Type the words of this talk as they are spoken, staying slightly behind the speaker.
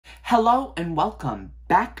Hello and welcome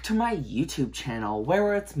back to my YouTube channel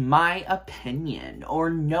where it's my opinion or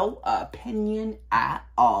no opinion at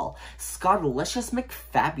all. Scottalicious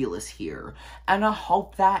McFabulous here, and I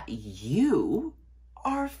hope that you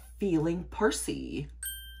are feeling Percy.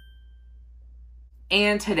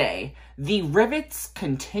 And today, the rivets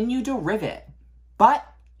continue to rivet, but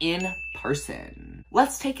in person.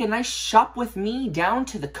 Let's take a nice shop with me down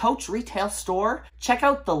to the Coach retail store, check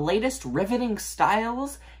out the latest riveting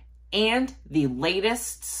styles, and the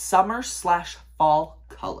latest summer/fall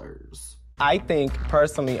colors. I think,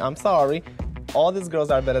 personally, I'm sorry, all these girls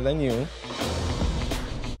are better than you.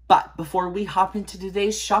 But before we hop into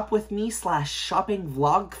today's shop with me /shopping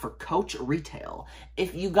vlog for Coach retail,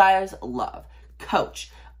 if you guys love Coach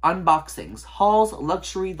unboxings, hauls,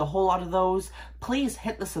 luxury, the whole lot of those, please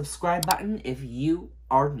hit the subscribe button if you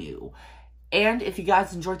are new. And if you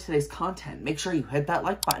guys enjoyed today's content, make sure you hit that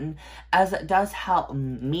like button, as it does help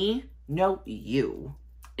me know you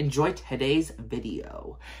enjoy today's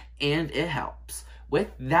video. And it helps with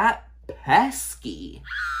that pesky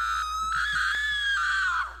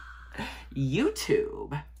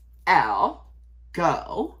YouTube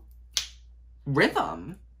algorithm.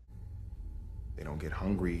 They don't get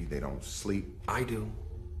hungry, they don't sleep. I do.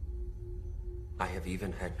 I have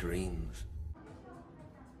even had dreams.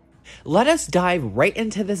 Let us dive right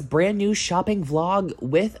into this brand new shopping vlog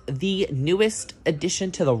with the newest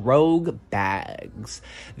addition to the Rogue bags.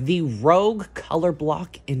 The Rogue color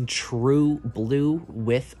block in true blue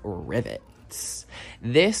with rivets.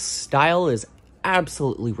 This style is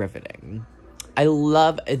absolutely riveting. I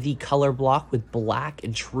love the color block with black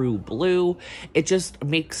and true blue. It just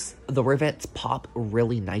makes the rivets pop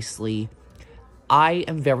really nicely. I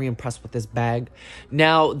am very impressed with this bag.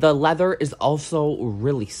 Now, the leather is also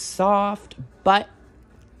really soft, but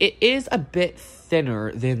it is a bit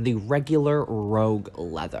thinner than the regular Rogue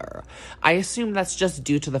leather. I assume that's just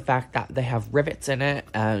due to the fact that they have rivets in it,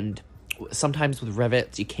 and sometimes with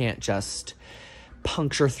rivets, you can't just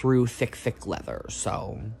puncture through thick leather,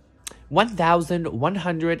 so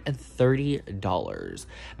 $1,130.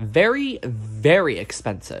 Very, very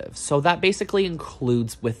expensive. So that basically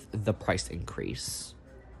includes with the price increase.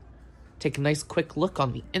 Take a nice quick look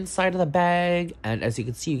on the inside of the bag. And as you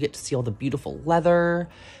can see, you get to see all the beautiful leather,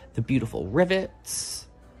 the beautiful rivets.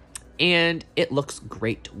 And it looks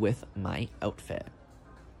great with my outfit.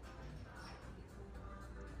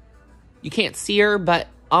 You can't see her, but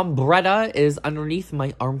Umbrella is underneath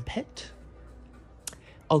my armpit,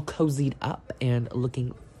 all cozied up and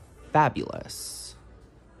looking fabulous.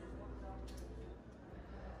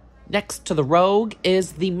 Next to the Rogue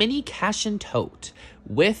is the mini cash and tote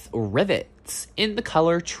with rivets in the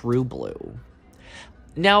color true blue.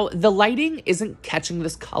 Now, the lighting isn't catching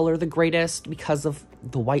this color the greatest because of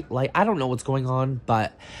the white light. I don't know what's going on,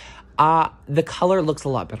 but the color looks a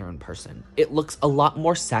lot better in person. It looks a lot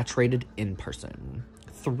more saturated in person.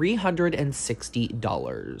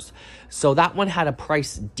 $360. So that one had a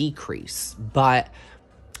price decrease, but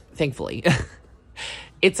thankfully,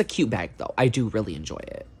 it's a cute bag though. I do really enjoy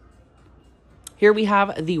it. Here we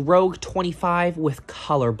have the Rogue 25 with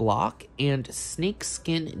color block and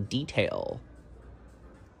snakeskin detail.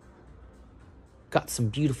 Got some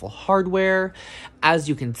beautiful hardware. As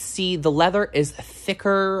you can see, the leather is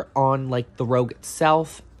thicker on like the Rogue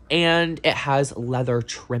itself, and it has leather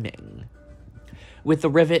trimming. With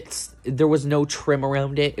the rivets, there was no trim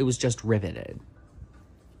around it. It was just riveted.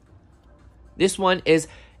 This one is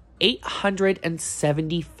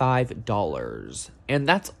 $875, and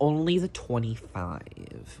that's only the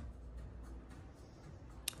 25.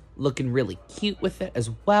 Looking really cute with it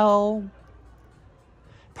as well.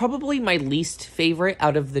 Probably my least favorite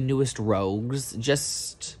out of the newest Rogues.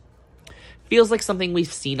 Just feels like something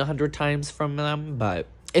we've seen 100 times from them, but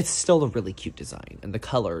it's still a really cute design, and the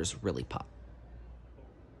colors really pop.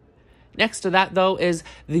 Next to that, though, is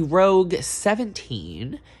the Rogue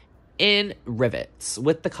 17 in rivets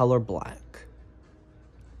with the color black.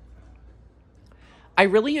 I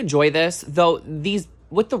really enjoy this, though these,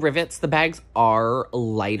 with the rivets, the bags are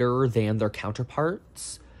lighter than their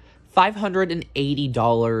counterparts.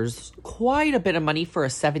 $580, quite a bit of money for a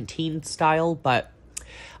 17 style, but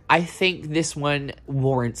I think this one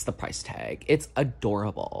warrants the price tag. It's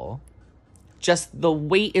adorable. Just the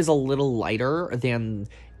weight is a little lighter than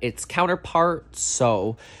its counterpart,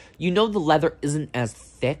 so you know the leather isn't as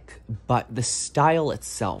thick, but the style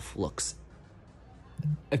itself looks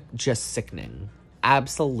just sickening.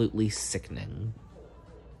 Absolutely sickening.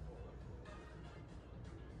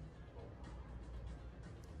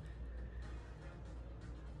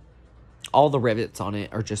 All the rivets on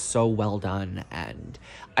it are just so well done, and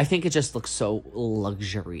I think it just looks so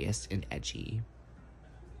luxurious and edgy.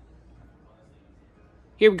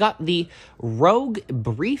 Here we got the Rogue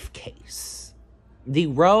briefcase. The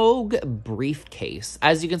Rogue briefcase.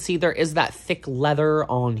 As you can see, there is that thick leather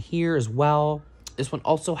on here as well. This one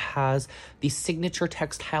also has the signature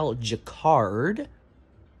textile jacquard,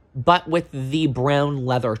 but with the brown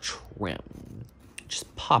leather trim.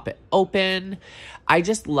 Just pop it open. I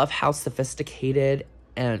just love how sophisticated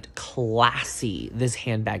and classy this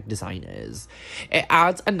handbag design is. It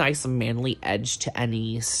adds a nice manly edge to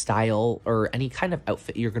any style or any kind of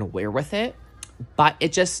outfit you're going to wear with it, but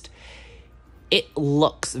it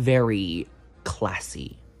looks very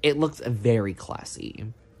classy. It looks very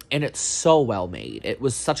classy, and it's so well made. It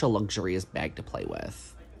was such a luxurious bag to play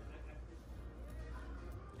with.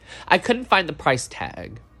 I couldn't find the price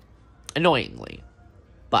tag, annoyingly,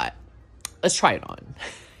 but let's try it on.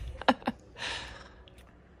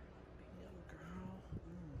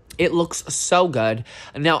 It looks so good.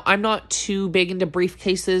 Now, I'm not too big into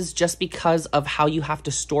briefcases just because of how you have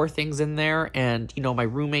to store things in there. And, you know, my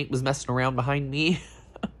roommate was messing around behind me.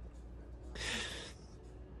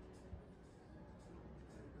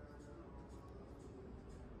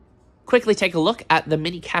 Quickly take a look at the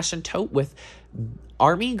mini cash and tote with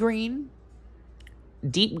army green,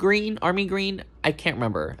 deep green, army green. I can't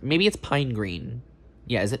remember. Maybe it's pine green.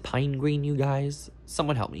 Yeah, is it pine green, you guys?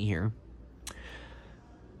 Someone help me here.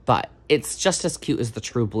 But it's just as cute as the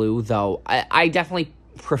true blue, though I definitely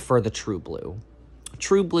prefer the true blue.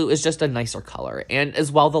 True blue is just a nicer color. And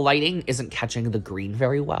as well, the lighting isn't catching the green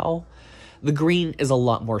very well. The green is a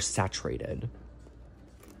lot more saturated.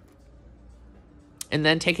 And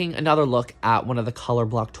then taking another look at one of the Color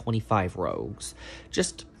Block 25 Rogues.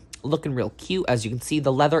 Just looking real cute. As you can see,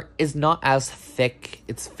 the leather is not as thick.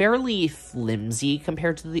 It's fairly flimsy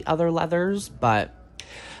compared to the other leathers, but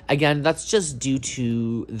again, that's just due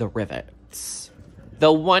to the rivets.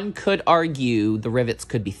 Though one could argue the rivets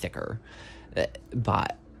could be thicker.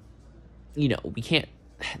 But, you know, we can't...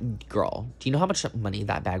 Girl, do you know how much money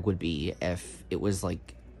that bag would be if it was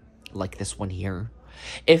like this one here?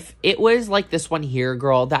 If it was like this one here,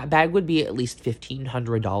 girl, that bag would be at least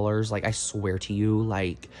 $1,500. Like, I swear to you,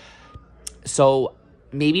 like... So,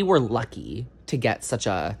 maybe we're lucky to get such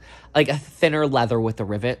a thinner leather with the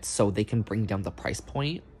rivets so they can bring down the price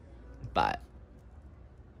point. But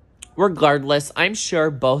regardless, I'm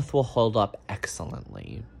sure both will hold up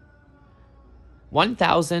excellently.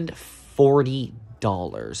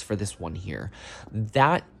 $1,040 for this one here.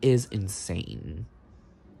 That is insane.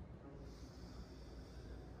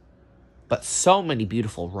 But so many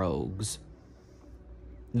beautiful rogues.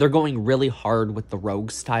 They're going really hard with the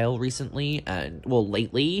rogue style recently, and well,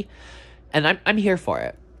 lately, and I'm here for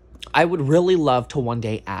it. I would really love to one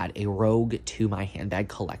day add a rogue to my handbag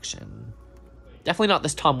collection. Definitely not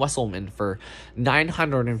this Tom Wesselman for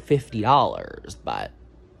 $950, but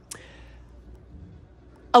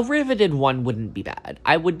a riveted one wouldn't be bad.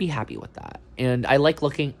 I would be happy with that. And I like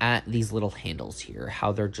looking at these little handles here,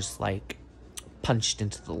 how they're just like punched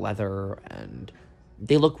into the leather, and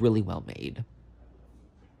they look really well made.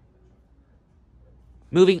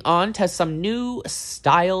 Moving on to some new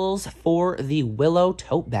styles for the Willow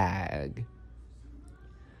tote bag.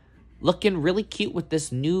 Looking really cute with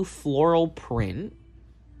this new floral print.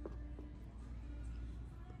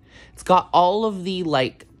 It's got all of the,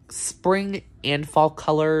 like, spring and fall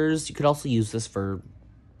colors. You could also use this for...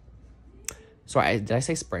 Sorry, did I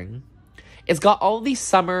say spring? It's got all these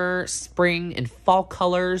summer, spring, and fall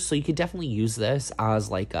colors, so you could definitely use this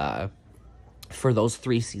as, like, for those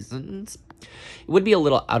 3 seasons. It would be a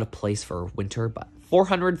little out of place for winter, but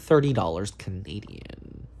 $430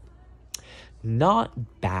 Canadian.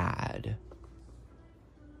 Not bad.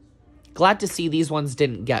 Glad to see these ones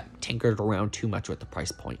didn't get tinkered around too much with the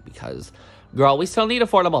price point because, girl, we still need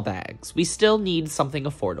affordable bags. We still need something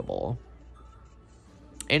affordable.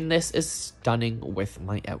 And this is stunning with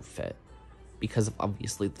my outfit because of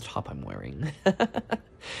obviously the top I'm wearing.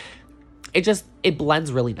 It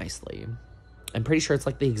blends really nicely. I'm pretty sure it's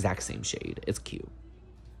like the exact same shade. It's cute.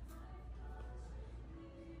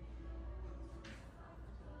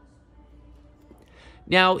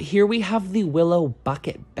 Now, here we have the Willow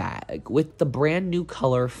bucket bag with the brand new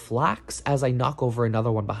color Flax as I knock over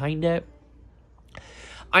another one behind it.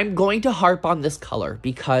 I'm going to harp on this color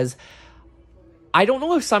because I don't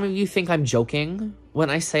know if some of you think I'm joking when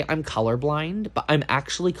I say I'm colorblind, but I'm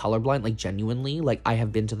actually colorblind, like genuinely. Like, I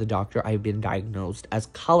have been to the doctor. I have been diagnosed as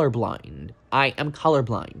colorblind. I am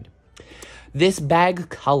colorblind. This bag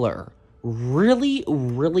color really,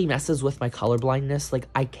 really messes with my colorblindness. Like,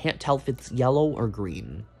 I can't tell if it's yellow or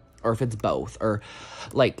green. or if it's both, or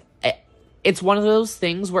like it's one of those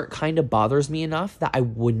things where it kind of bothers me enough that I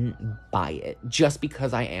wouldn't buy it just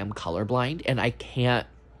because I am colorblind and I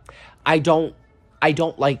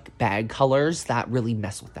don't like bag colors that really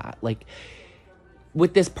mess with that. Like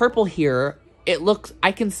with this purple here,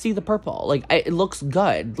 I can see the purple. Like it looks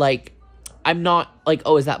good. Like I'm not like,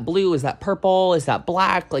 oh, is that blue? Is that purple? Is that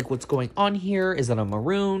black? Like what's going on here? Is it a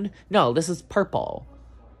maroon? No, this is purple.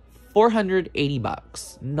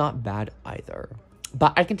 $480. Not bad either.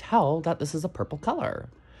 But I can tell that this is a purple color.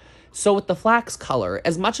 So with the flax color,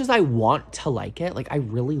 as much as I want to like it, like I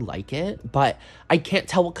really like it, but I can't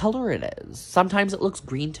tell what color it is. Sometimes it looks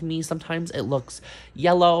green to me. Sometimes it looks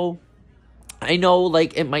yellow. I know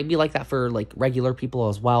like it might be like that for like regular people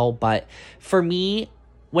as well. But for me,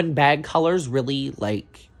 when bag colors really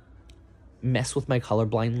like mess with my color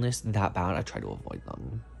blindness that bad, I try to avoid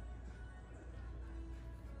them.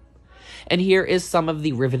 And here is some of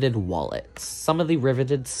the riveted wallets. Some of the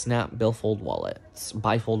riveted snap billfold wallets.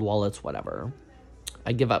 Bifold wallets, whatever.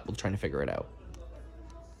 I give up with trying to figure it out.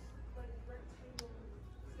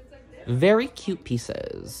 Very cute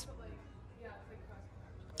pieces.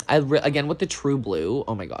 Again, with the true blue.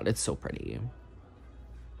 Oh my god, it's so pretty.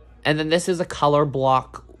 And then this is a color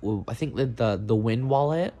block. Ooh, I think the wind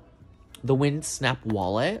wallet. The wind snap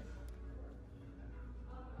wallet.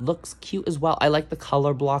 Looks cute as well. I like the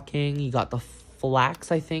color blocking. You got the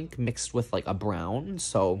flax, I think, mixed with like a brown.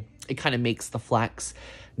 So it kind of makes the flax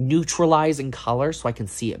neutralize in color so I can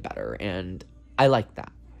see it better. And I like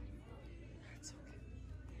that.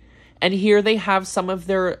 And here they have some of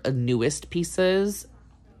their newest pieces.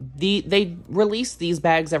 They release these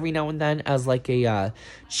bags every now and then as like a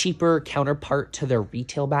cheaper counterpart to their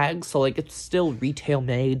retail bags. So like it's still retail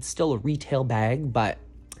made, still a retail bag, but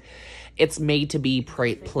it's made to be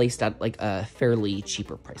placed at like a fairly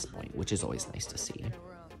cheaper price point, which is always nice to see.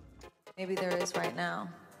 Maybe there is right now.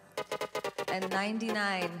 And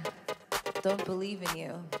 99 don't believe in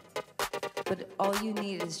you. But all you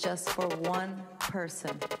need is just for one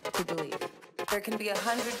person to believe. There can be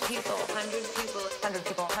 100 people, 100 people, 100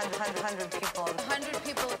 people, 100 people, 100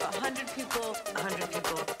 people, 100 people, 100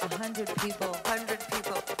 people, 100 people, 100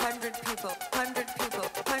 people, 100 people, 100 people,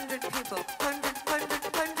 100 people, 100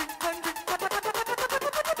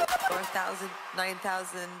 1,000,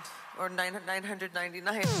 9,000, or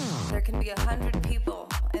 999. There can be 100 people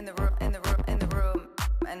in the room,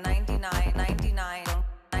 and 99.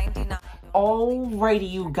 Alrighty,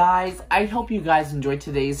 you guys. I hope you guys enjoyed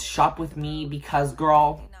today's shop with me because,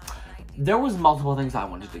 girl, there was multiple things I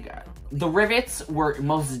wanted to get. The rivets were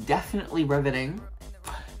most definitely riveting.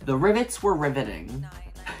 The rivets were riveting.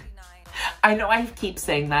 I know I keep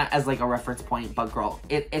saying that as like a reference point, but girl,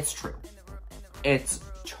 it's true. It's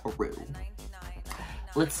true.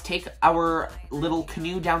 Let's take our little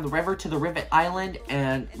canoe down the river to the Rivet Island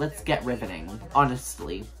and let's get riveting.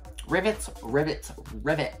 Honestly. Rivets, rivets,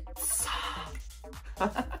 rivets.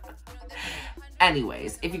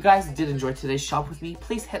 Anyways, if you guys did enjoy today's shop with me,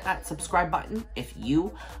 please hit that subscribe button if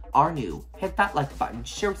you are new. Hit that like button,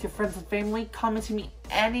 share with your friends and family, comment to me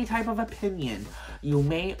any type of opinion you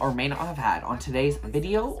may or may not have had on today's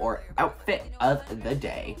video or outfit of the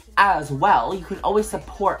day. As well, you can always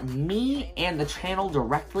support me and the channel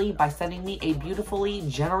directly by sending me a beautifully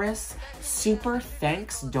generous super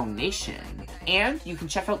thanks donation. And you can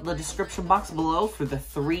check out the description box below for the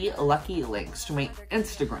 3 lucky links to my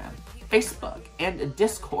Instagram, Facebook, and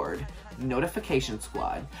Discord notification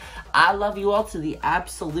squad. I love you all to the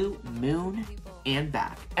absolute moon and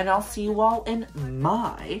back. And I'll see you all in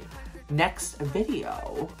my next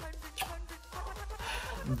video.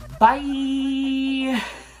 Bye!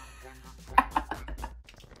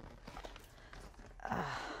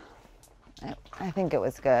 I think it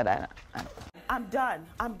was good. I'm done.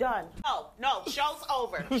 No, show's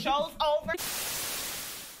over. Show's over.